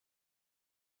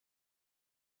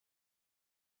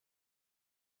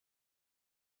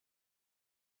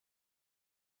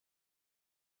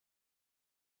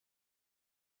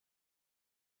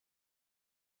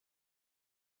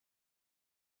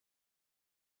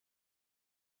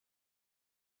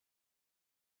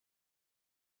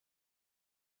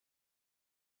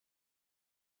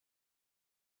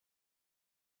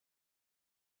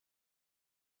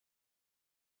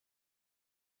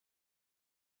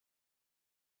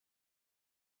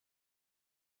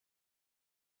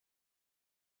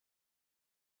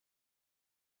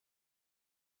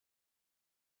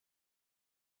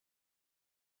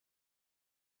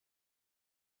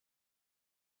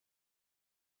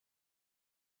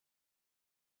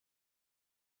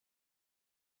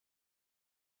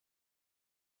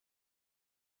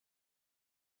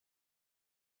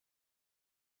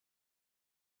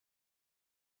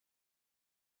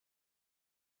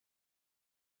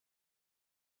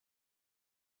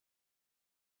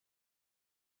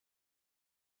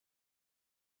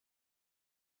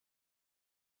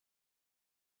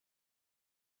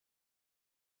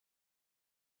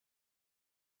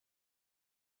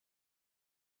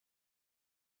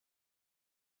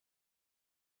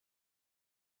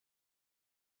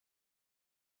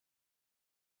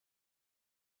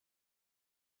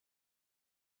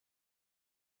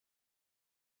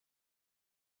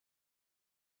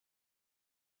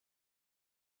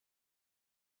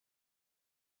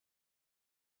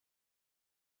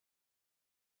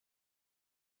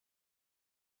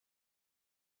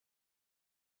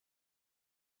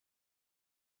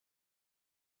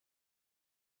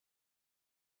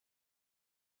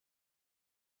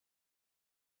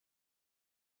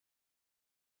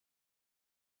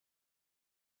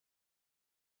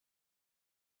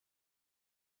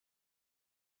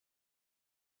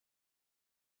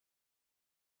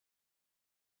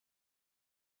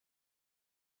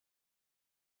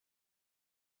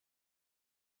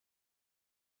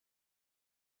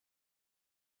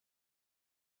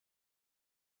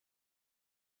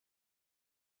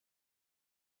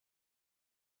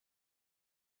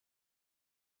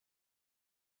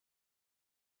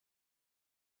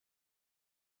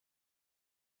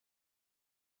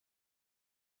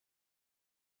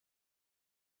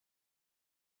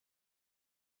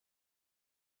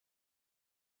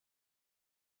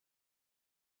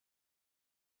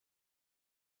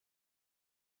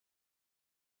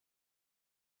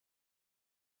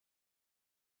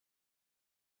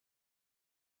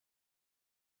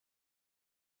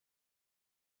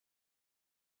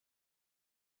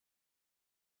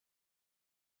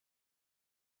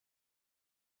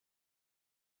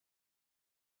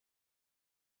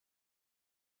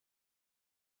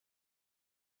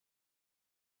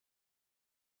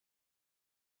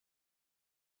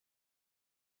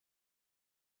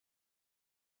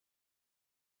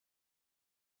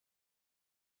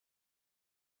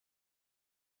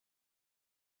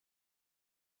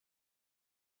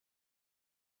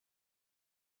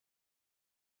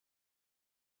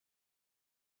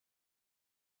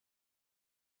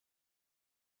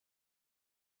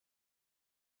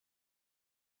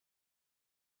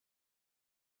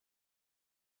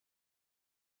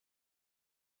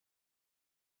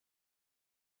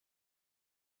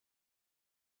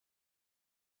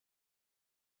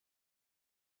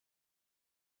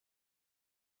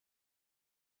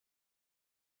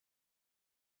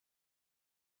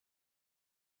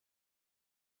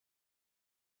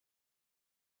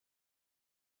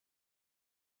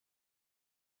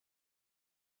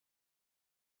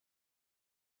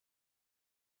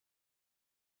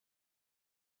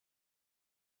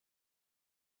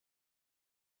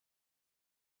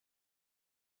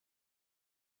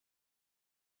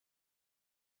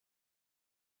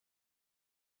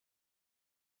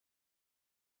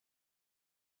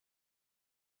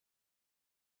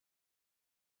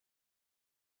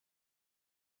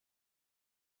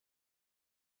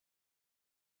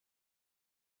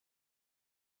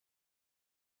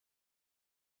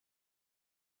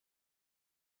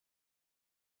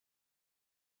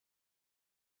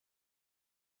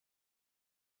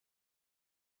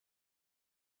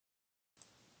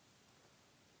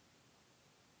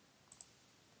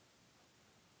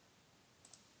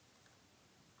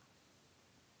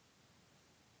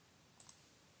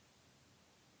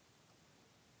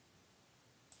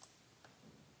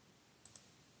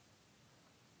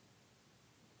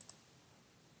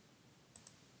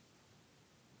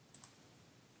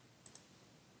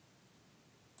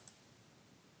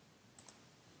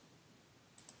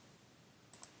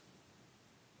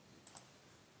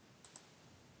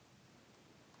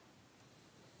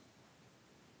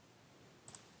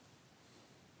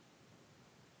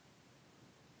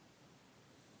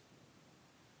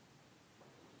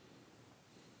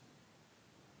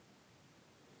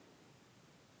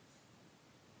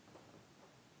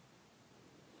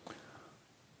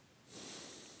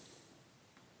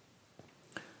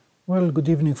Well, good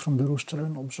evening from the Rooster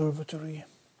Inn Observatory.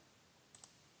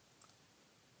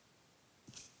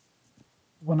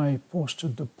 When I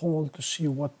posted the poll to see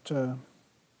what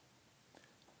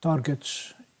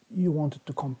targets you wanted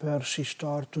to compare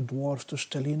Seestar to DWARF to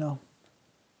Stellina,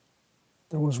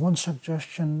 there was one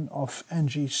suggestion of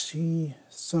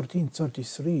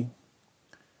NGC1333.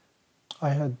 I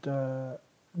had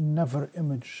never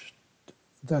imaged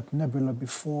that nebula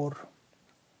before,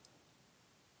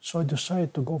 so I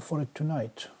decided to go for it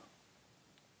tonight.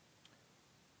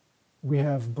 We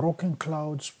have broken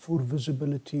clouds, poor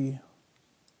visibility,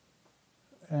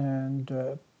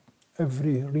 and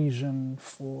every reason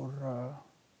for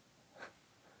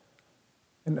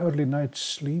an early night's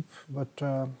sleep, but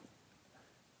I'm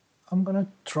going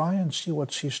to try and see what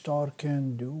Seestar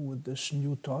can do with this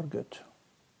new target.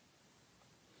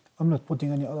 I'm not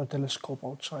putting any other telescope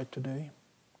outside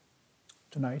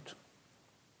tonight.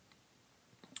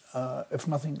 If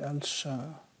nothing else,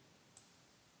 I'm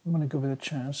going to give it a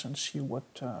chance and see what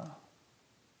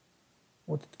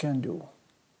it can do.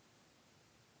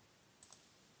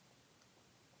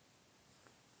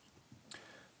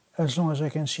 As long as I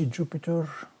can see Jupiter,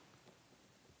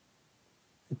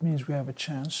 it means we have a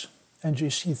chance.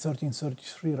 NGC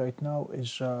 1333 right now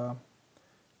is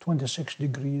 26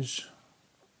 degrees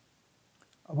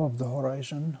above the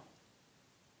horizon.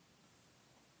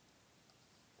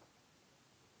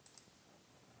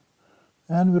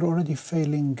 And we're already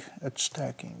failing at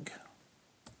stacking.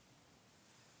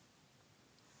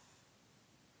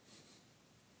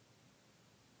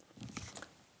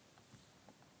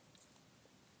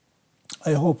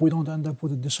 I hope we don't end up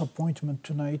with a disappointment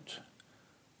tonight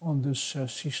on this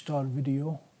Seestar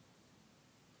video.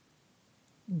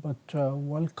 But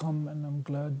welcome, and I'm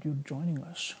glad you're joining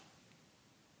us.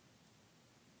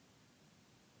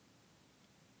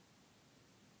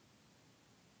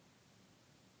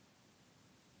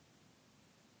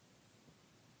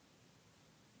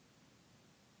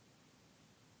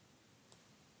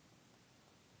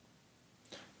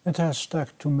 It has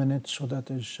stacked 2 minutes, so that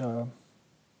is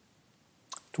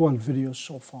 12 videos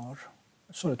so far.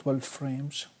 Sorry, 12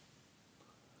 frames.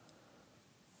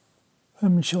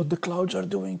 Let me see what the clouds are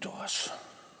doing to us.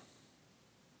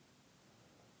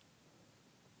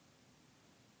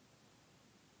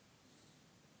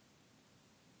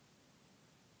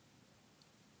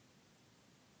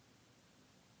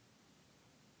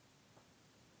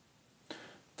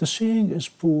 The seeing is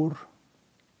poor.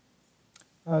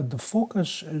 The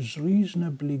focus is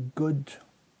reasonably good,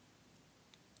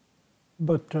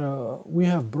 but we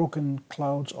have broken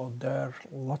clouds out there,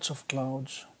 lots of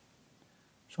clouds.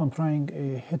 So I'm trying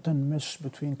a hit and miss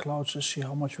between clouds to see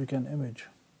how much we can image.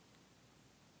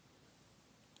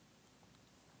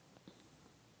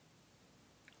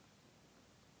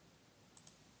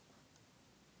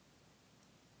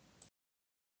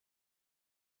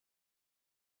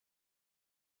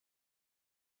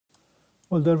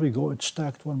 Well, there we go, it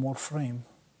stacked one more frame.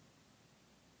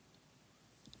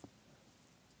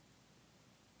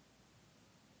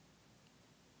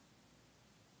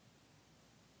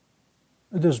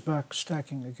 It is back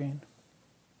stacking again.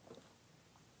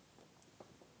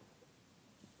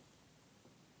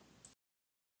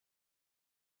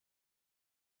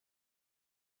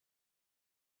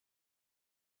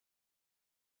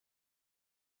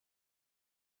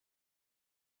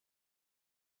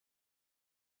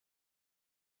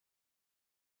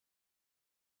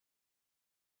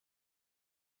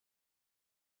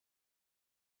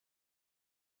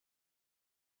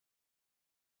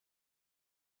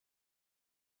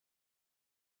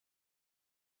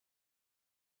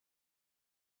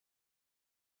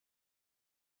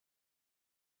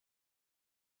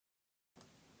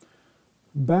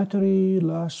 Battery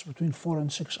lasts between 4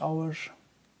 and 6 hours,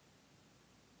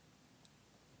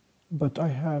 but I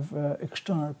have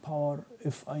external power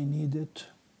if I need it.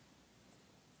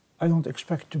 I don't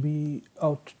expect to be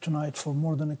out tonight for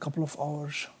more than a couple of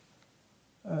hours.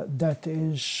 That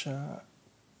is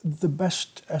the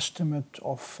best estimate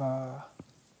of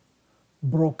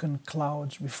broken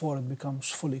clouds before it becomes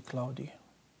fully cloudy.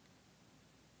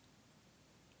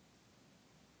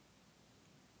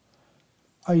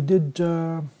 I did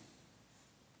turn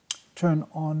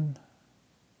on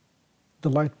the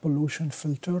light pollution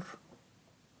filter.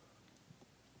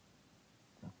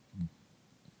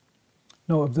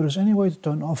 Now, if there is any way to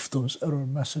turn off those error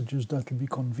messages, that would be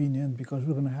convenient, because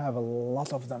we're going to have a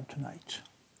lot of them tonight.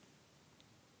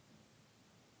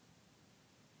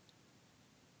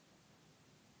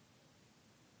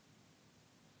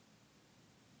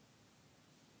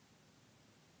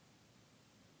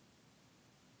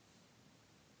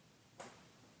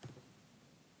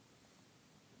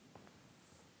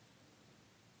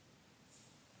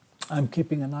 I'm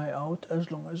keeping an eye out.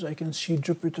 As long as I can see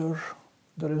Jupiter,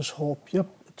 there is hope. Yep,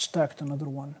 it stacked another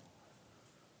one.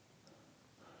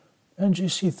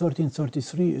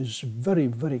 NGC1333 is very,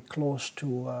 very close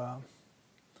to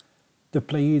the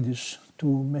Pleiades,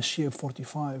 to Messier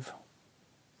 45.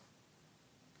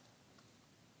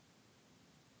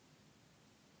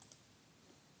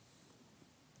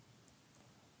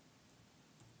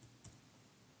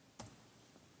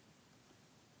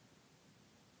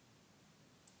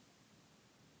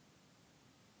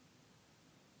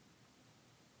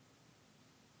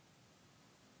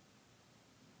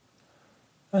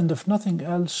 And if nothing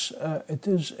else, it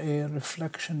is a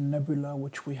reflection nebula,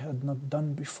 which we had not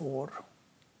done before.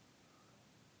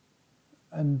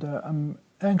 And I'm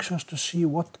anxious to see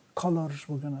what colors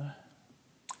we're going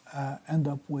to end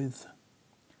up with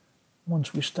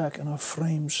once we stack enough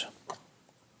frames.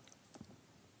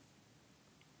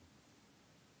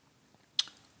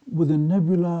 With a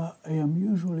nebula, I am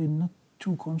usually not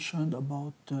too concerned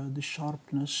about the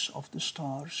sharpness of the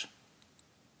stars.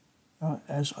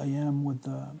 As I am with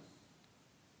the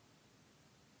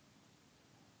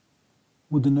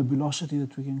nebulosity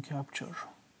that we can capture.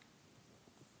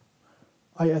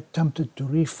 I attempted to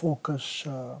refocus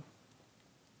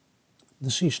the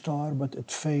Seestar, but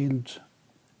it failed,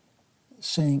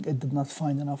 saying it did not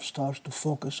find enough stars to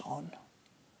focus on.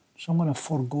 So I'm going to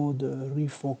forego the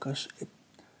refocus.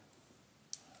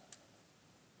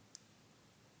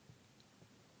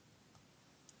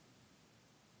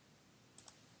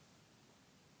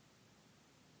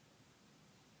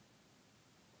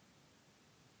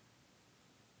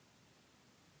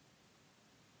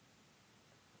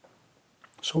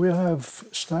 So we have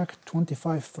stacked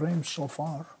 25 frames so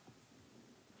far.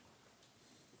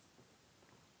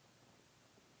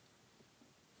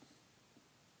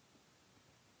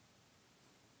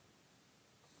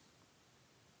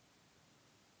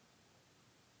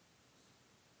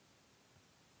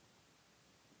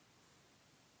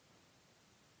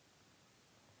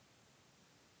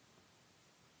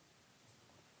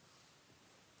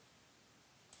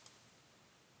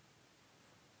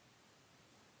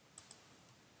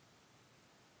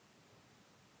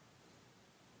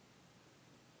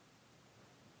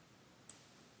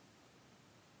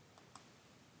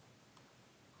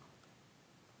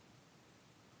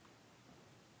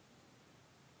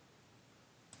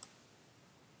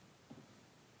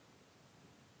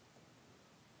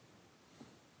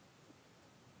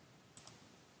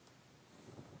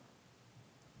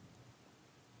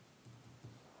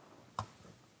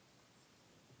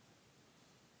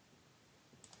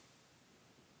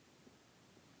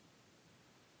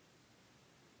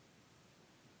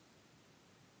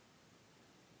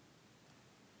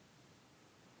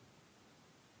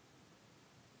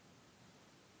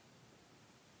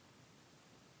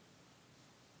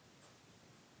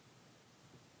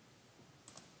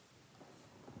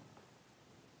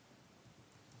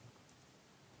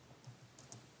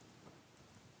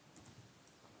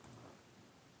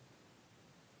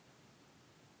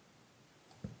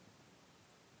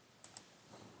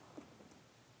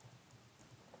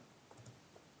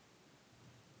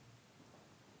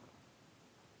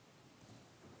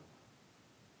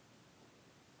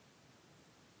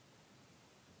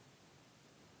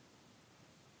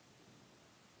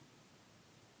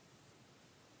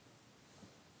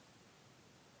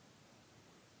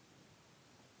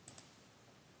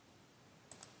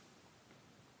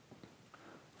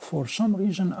 For some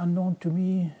reason unknown to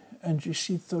me,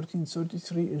 NGC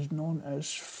 1333 is known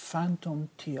as Phantom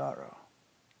Tiara.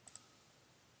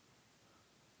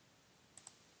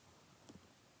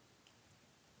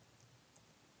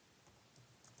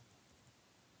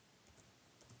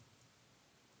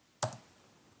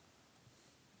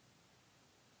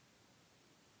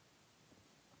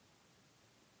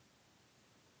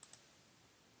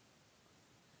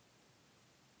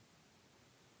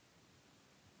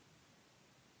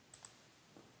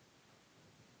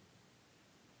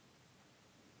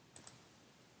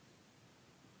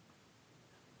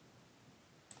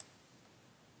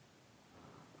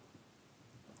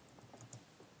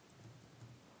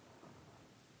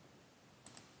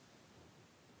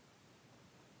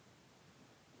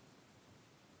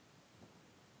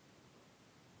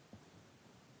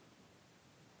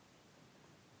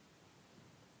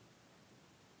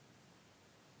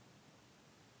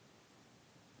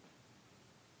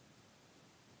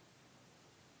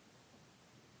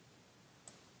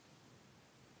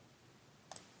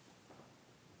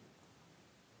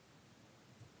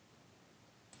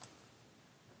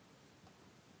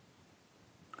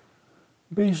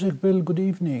 Basic Bill, good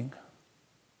evening.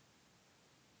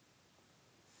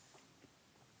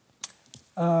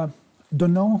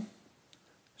 Don't know.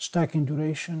 Stacking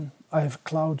duration. I have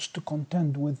clouds to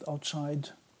contend with outside.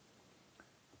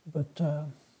 But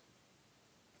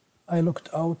I looked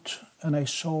out and I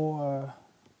saw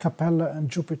Capella and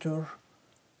Jupiter.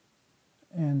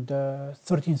 And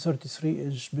 1333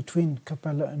 is between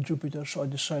Capella and Jupiter, so I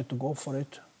decided to go for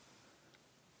it.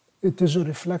 It is a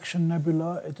reflection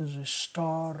nebula. It is a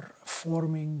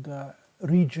star-forming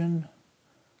region,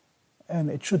 and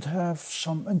it should have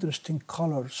some interesting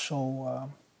colors.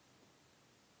 So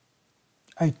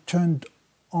I turned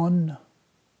on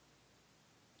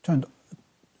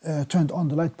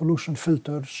the light pollution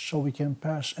filters so we can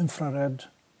pass infrared.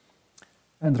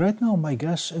 And right now, my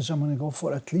guess is I'm going to go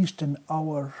for at least an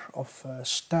hour of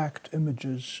stacked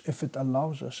images, if it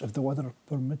allows us, if the weather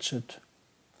permits it.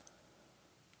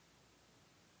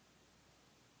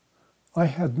 I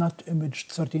had not imaged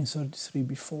 1333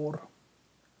 before,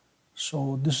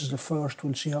 so this is the first.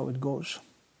 We'll see how it goes.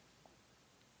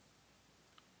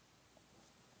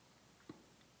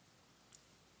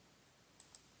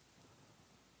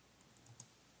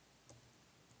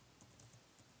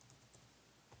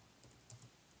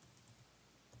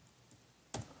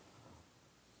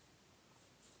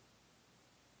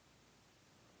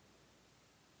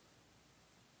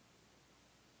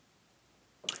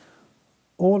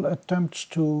 All attempts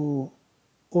to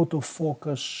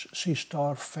autofocus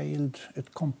Seestar failed.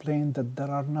 It complained that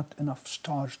there are not enough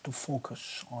stars to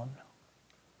focus on.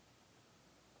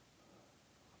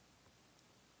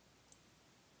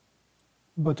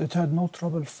 But it had no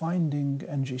trouble finding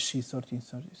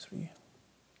NGC1333.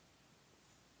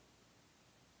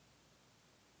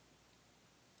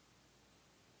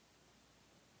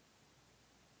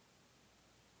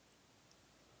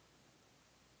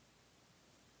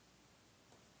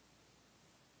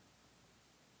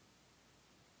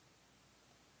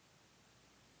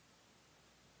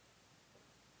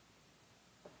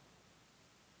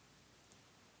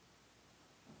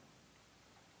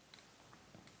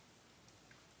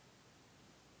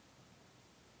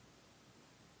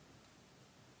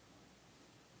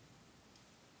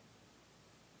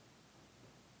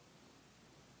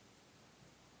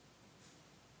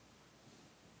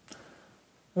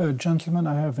 Gentlemen,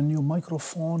 I have a new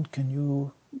microphone. Can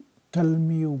you tell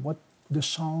me what the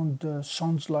sound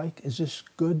sounds like? Is this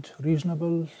good,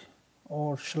 reasonable,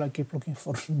 or shall I keep looking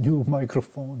for new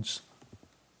microphones?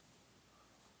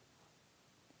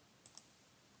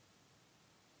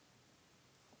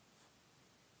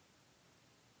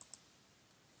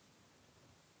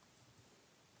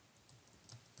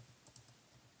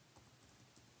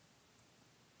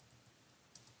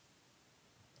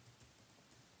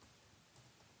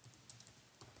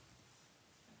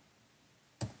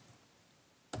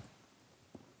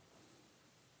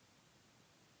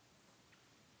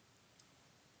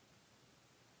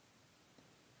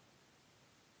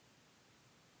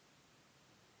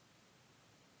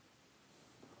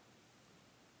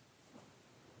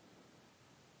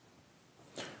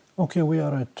 Okay, we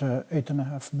are at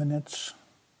 8.5 minutes.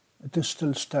 It is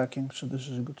still stacking, so this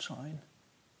is a good sign.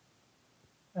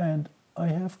 And I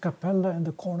have Capella in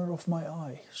the corner of my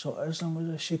eye, so as long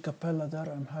as I see Capella there,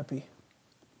 I'm happy.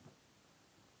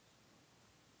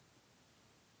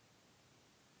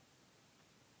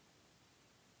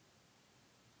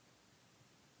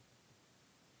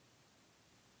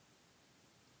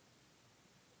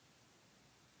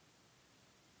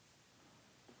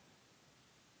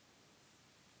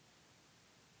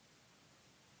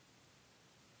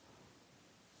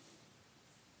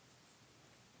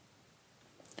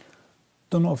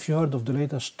 Don't know if you heard of the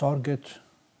latest target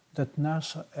that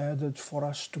NASA added for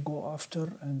us to go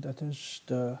after, and that is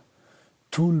the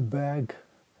tool bag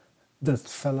that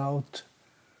fell out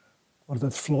or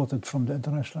that floated from the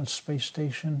International Space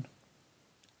Station.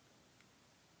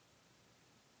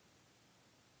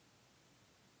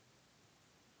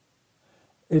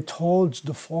 It holds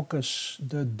the focus,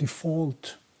 the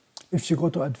default. If you go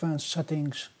to advanced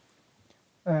settings,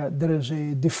 there is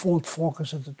a default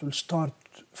focus that it will start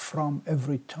from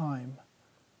every time.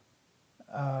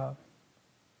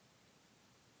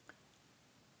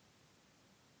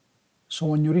 So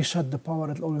when you reset the power,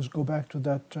 it'll always go back to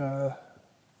that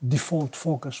default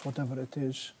focus, whatever it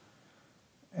is.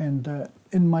 And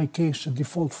in my case, the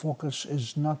default focus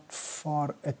is not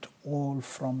far at all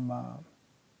from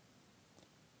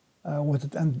what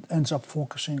it ends up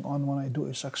focusing on when I do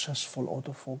a successful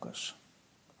autofocus.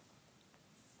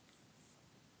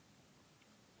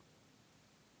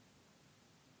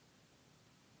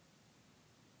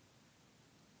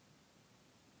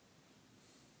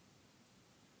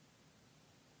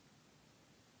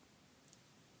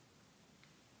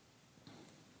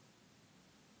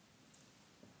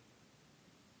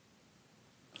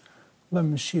 Let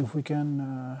me see if we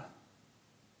can,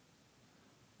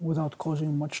 without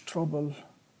causing much trouble,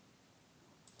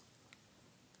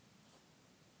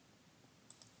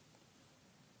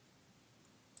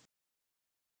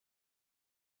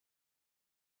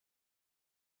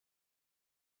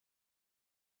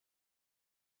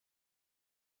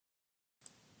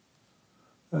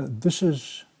 this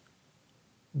is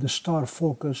the star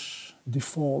focus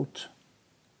default,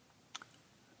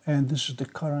 and this is the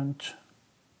current.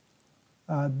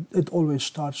 It always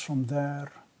starts from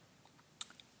there.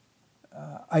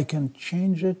 I can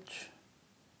change it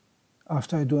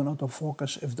after I do an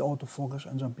autofocus if the autofocus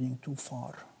ends up being too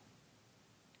far.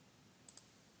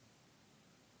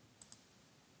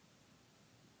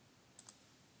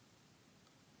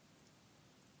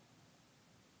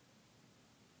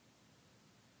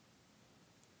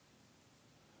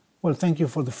 Well, thank you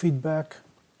for the feedback.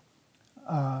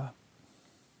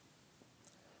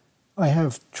 I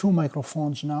have two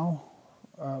microphones now.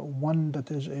 One that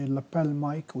is a lapel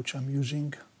mic, which I'm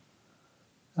using,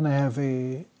 and I have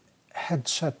a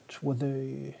headset with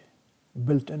a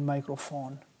built-in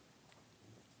microphone.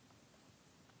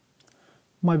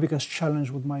 My biggest challenge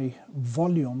with my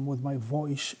volume, with my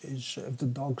voice, is if the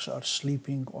dogs are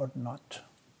sleeping or not.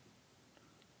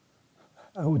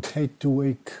 I would hate to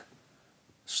wake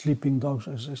sleeping dogs,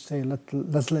 as I say,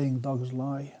 let laying dogs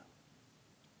lie.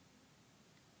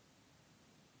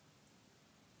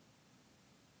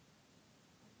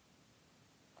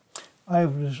 I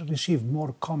have received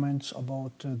more comments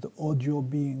about the audio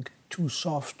being too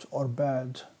soft or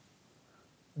bad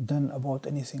than about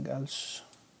anything else.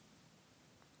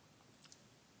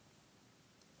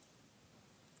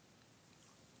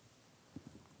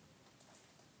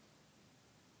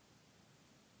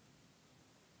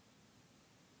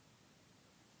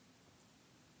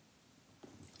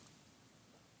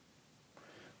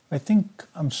 I think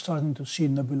I'm starting to see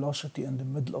nebulosity in the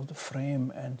middle of the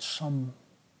frame and some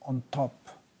on top.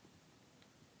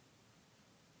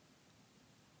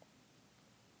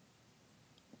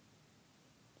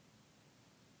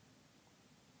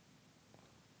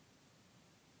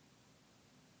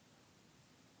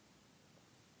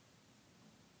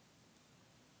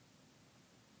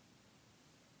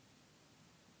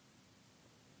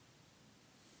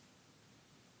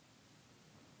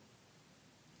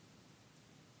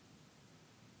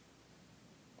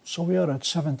 So we are at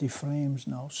 70 frames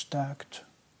now, stacked.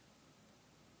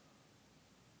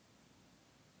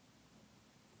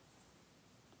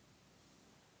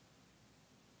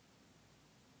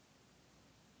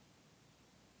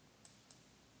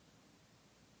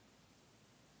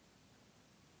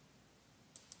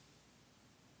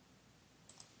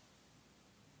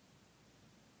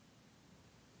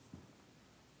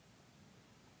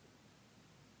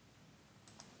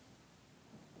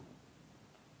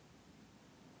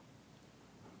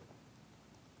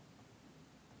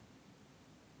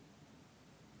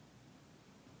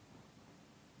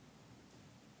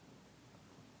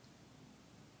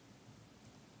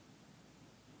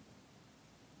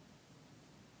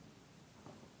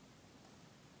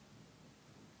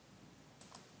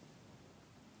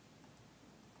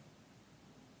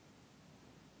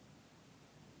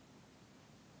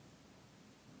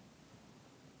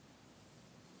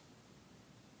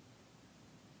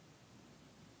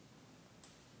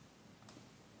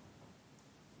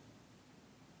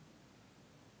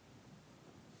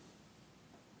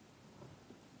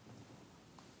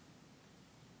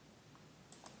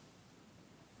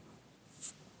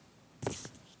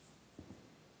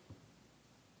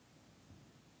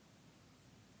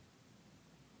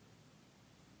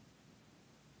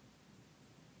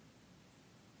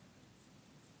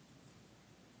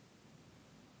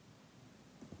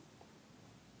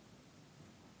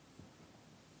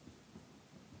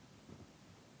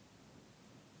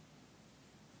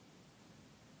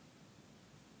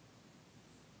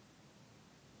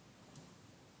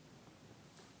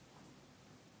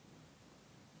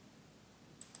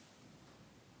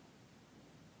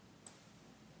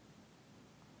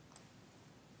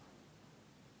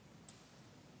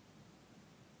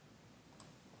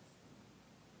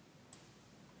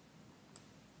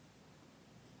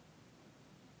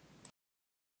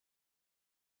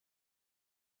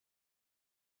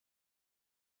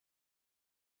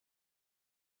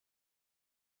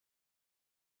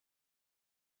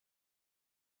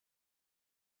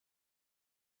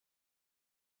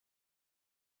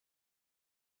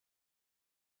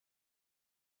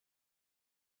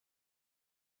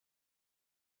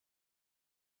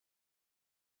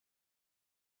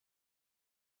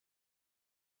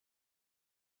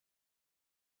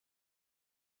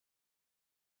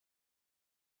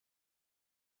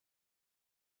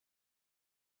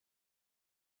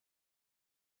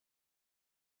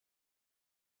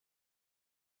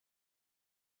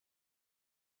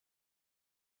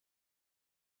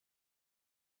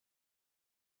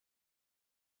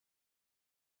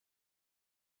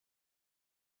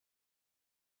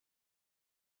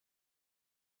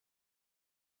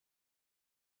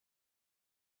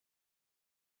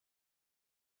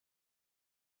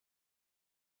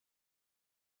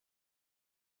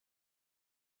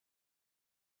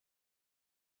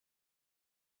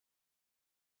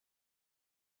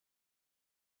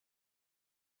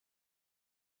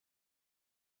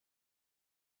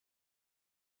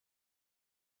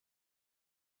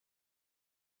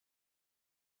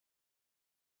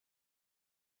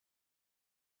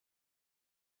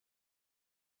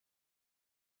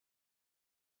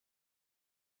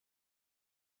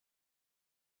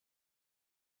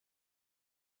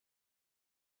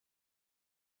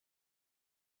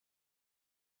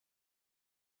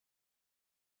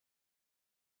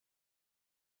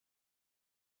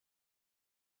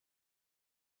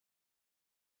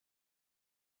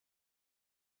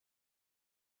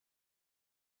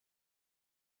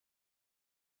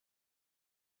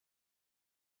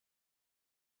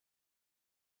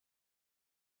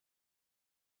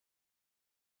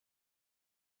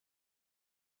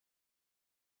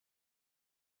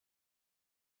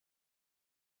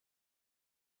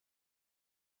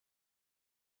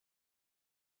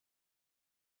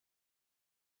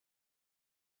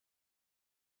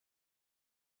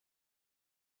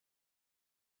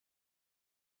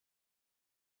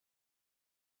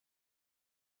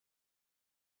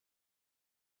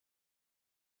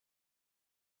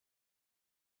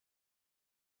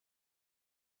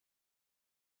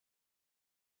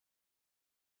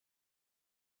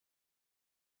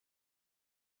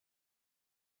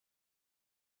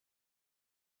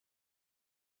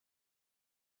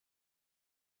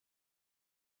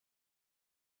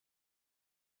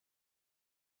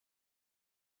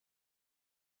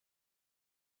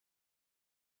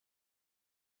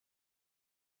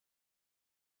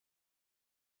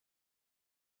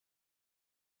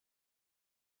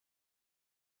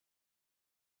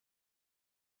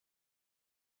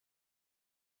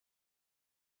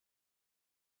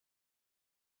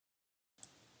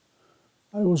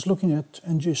 I was looking at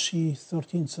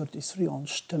NGC1333 on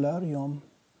Stellarium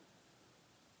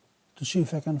to see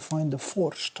if I can find the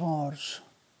 4 stars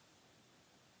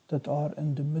that are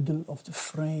in the middle of the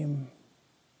frame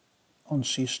on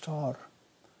Seestar.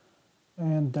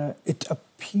 And it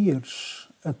appears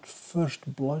at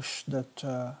first blush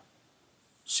that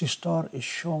Seestar is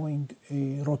showing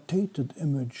a rotated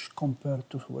image compared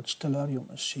to what Stellarium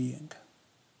is seeing.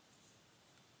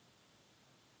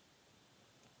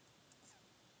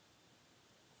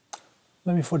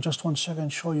 Let me for just 1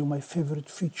 second show you my favorite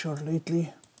feature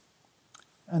lately,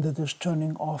 and it is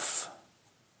turning off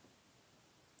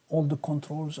all the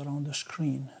controls around the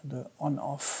screen, the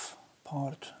on-off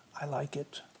part. I like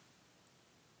it.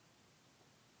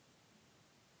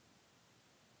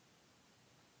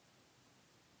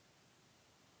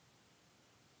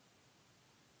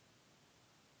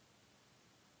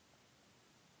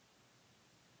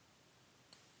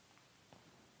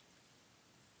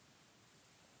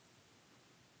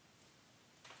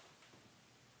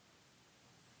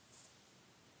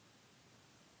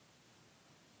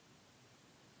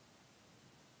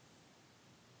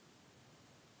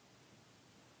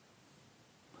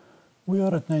 We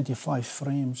are at 95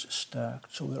 frames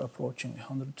stacked, so we're approaching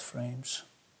 100 frames.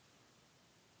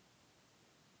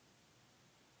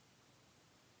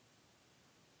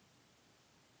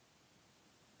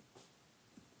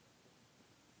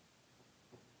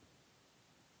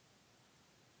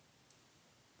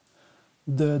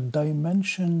 The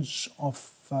dimensions of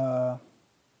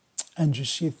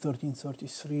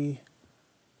NGC1333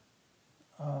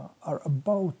 are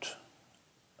about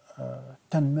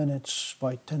 10 minutes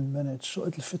by 10 minutes, so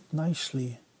it'll fit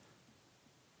nicely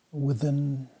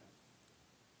within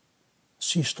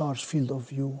Seestar's field of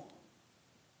view.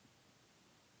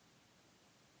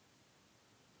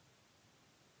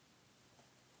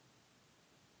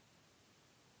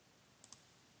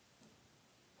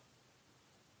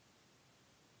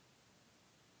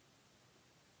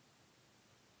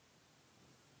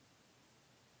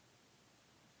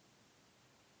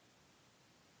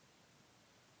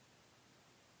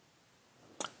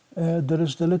 There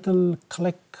is the little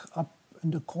click up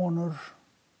in the corner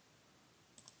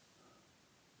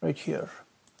right here,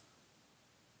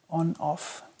 on,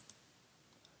 off.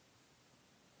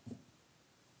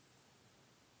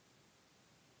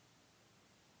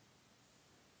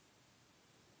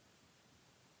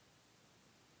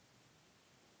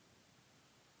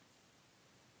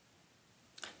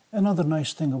 Another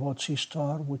nice thing about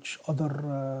Seestar, which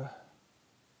other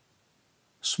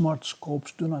smart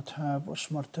scopes do not have, or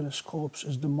smart telescopes,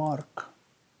 is the mark.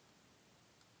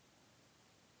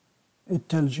 It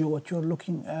tells you what you're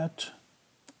looking at.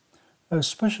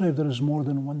 Especially if there is more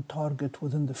than one target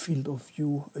within the field of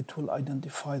view, it will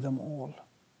identify them all.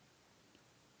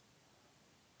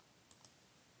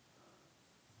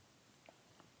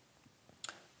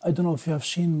 I don't know if you have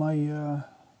seen my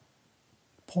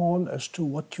poll as to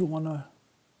what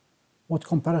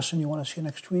comparison you want to see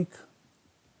next week.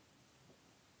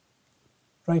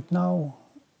 Right now,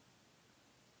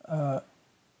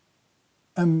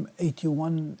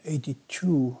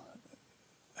 M8182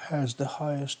 has the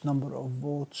highest number of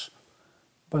votes,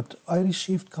 but I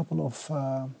received a couple of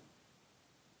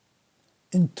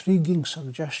intriguing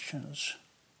suggestions.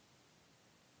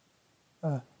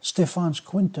 Stefan's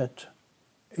Quintet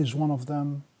is one of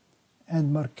them,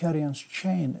 and Mercarian's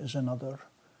Chain is another.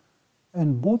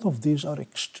 And both of these are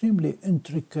extremely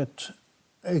intricate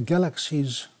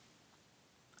galaxies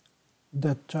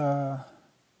that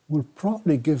will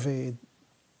probably give a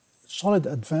solid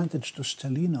advantage to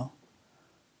Stellina,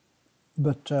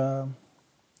 but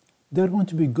they're going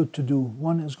to be good to do.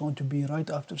 One is going to be right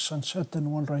after sunset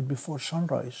and one right before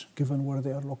sunrise, given where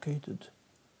they are located.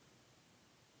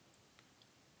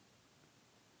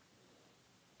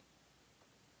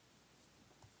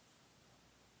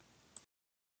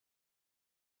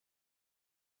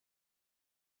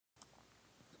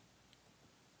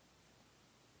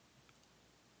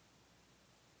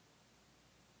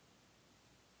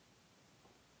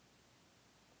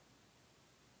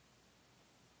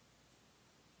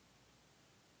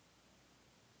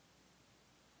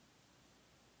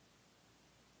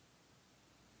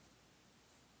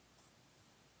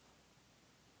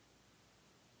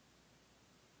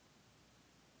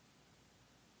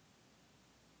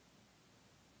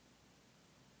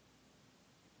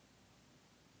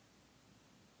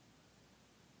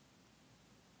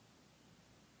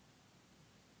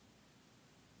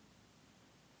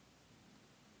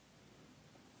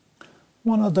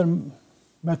 One other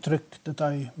metric that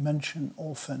I mention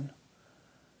often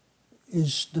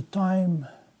is the time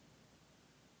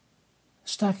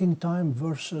stacking time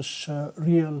versus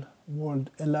real world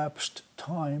elapsed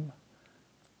time.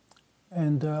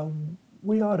 And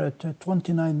we are at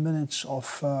 29 minutes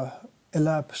of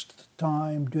elapsed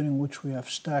time, during which we have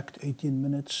stacked 18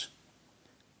 minutes,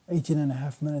 18 and a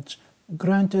half minutes.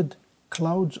 Granted,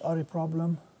 clouds are a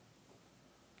problem,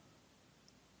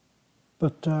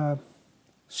 but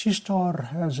Seestar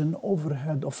has an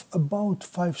overhead of about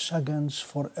 5 seconds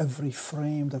for every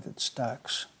frame that it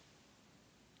stacks.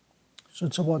 So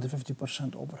it's about a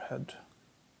 50% overhead.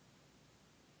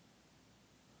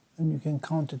 And you can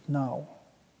count it now.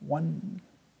 1,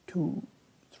 2,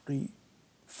 3,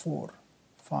 4,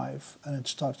 5, and it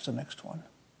starts the next one.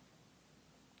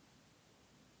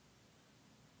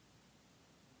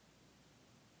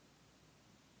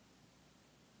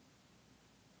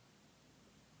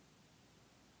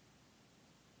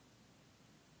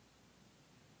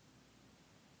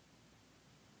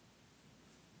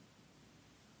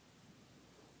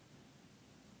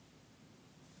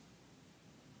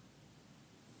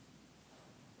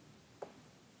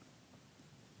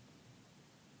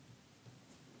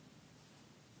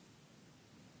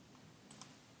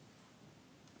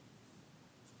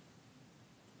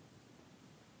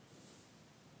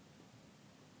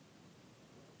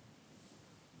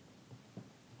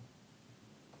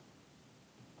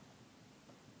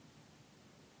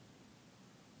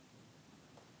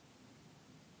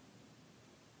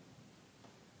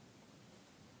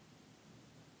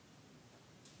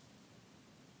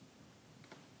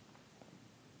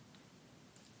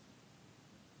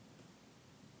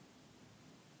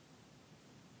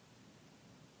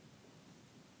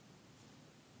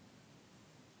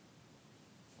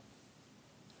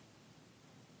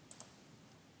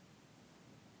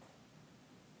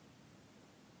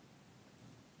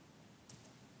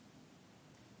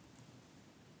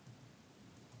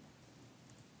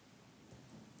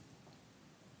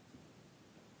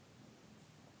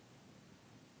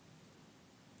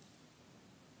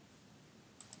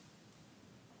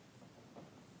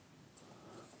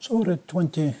 So we're at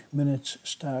 20 minutes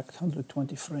stacked,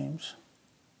 120 frames.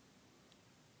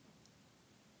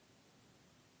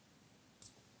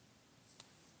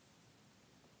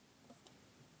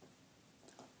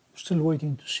 Still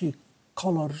waiting to see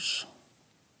colors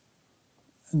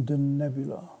in the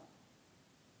nebula.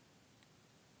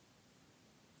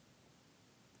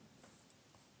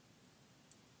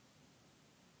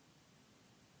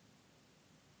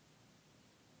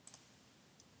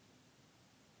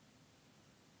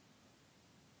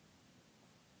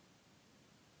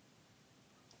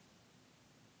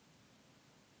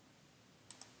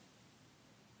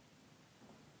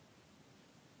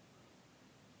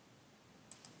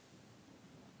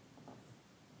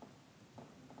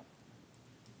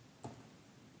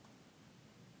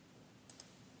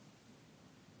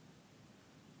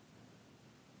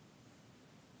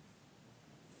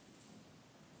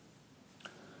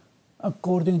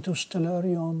 According to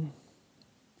Stellarium,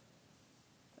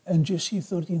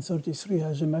 NGC1333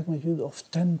 has a magnitude of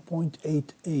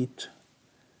 10.88,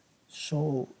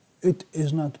 so it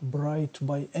is not bright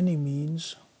by any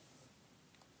means,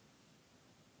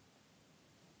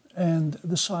 and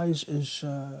the size is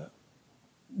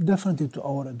definitely to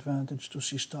our advantage, to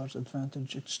Seestar's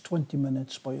advantage. It's 20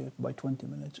 minutes by 20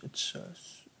 minutes. It's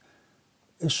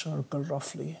a circle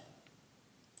roughly.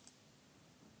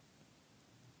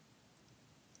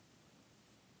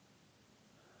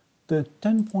 The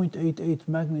 10.88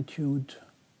 magnitude,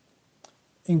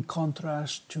 in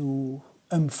contrast to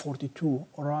M42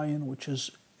 Orion, which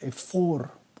is a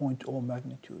 4.0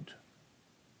 magnitude.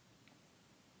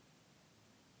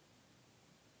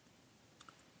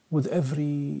 With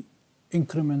every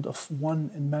increment of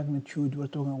 1 in magnitude, we're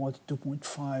talking about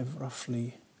 2.5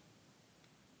 roughly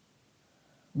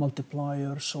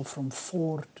multiplier. So from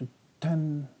 4 to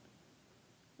 10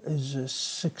 is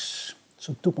 6.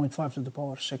 So 2.5 to the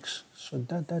power 6. So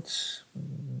that's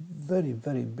very,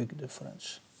 very big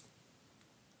difference.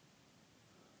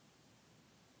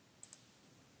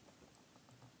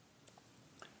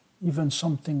 Even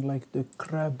something like the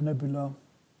Crab Nebula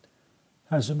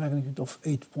has a magnitude of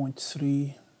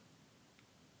 8.3,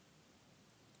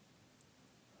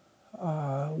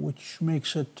 which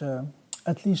makes it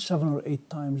at least 7 or 8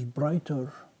 times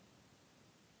brighter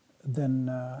than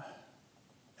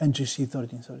NGC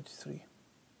 1333.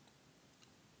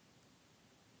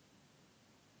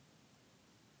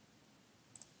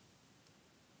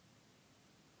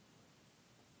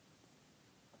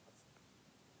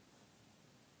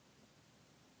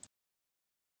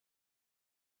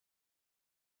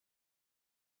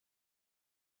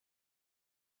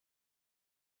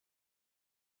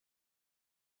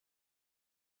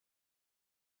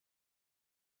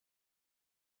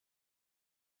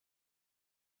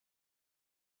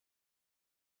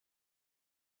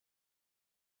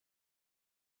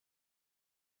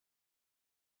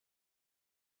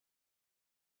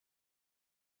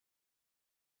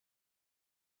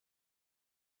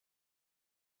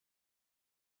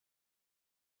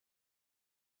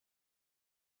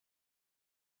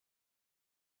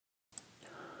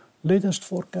 Latest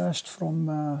forecast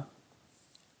from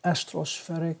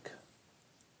Astrospheric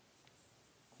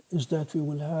is that we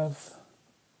will have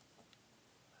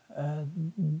a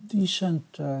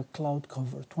decent cloud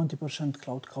cover, 20%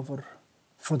 cloud cover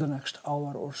for the next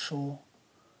hour or so,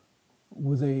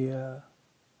 with a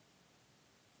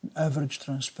average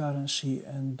transparency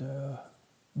and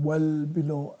well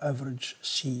below average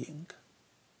seeing.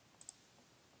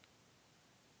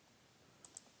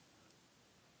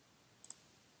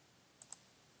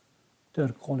 They're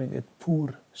calling it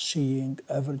poor seeing,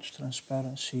 average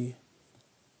transparency,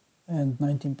 and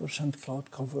 19% cloud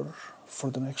cover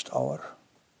for the next hour.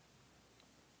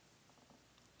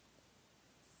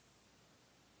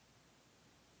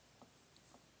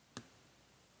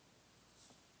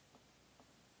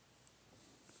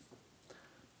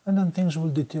 And then things will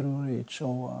deteriorate.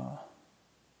 So,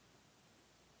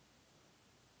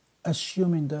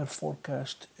 assuming their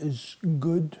forecast is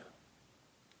good,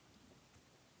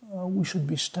 we should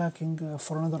be stacking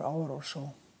for another hour or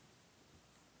so.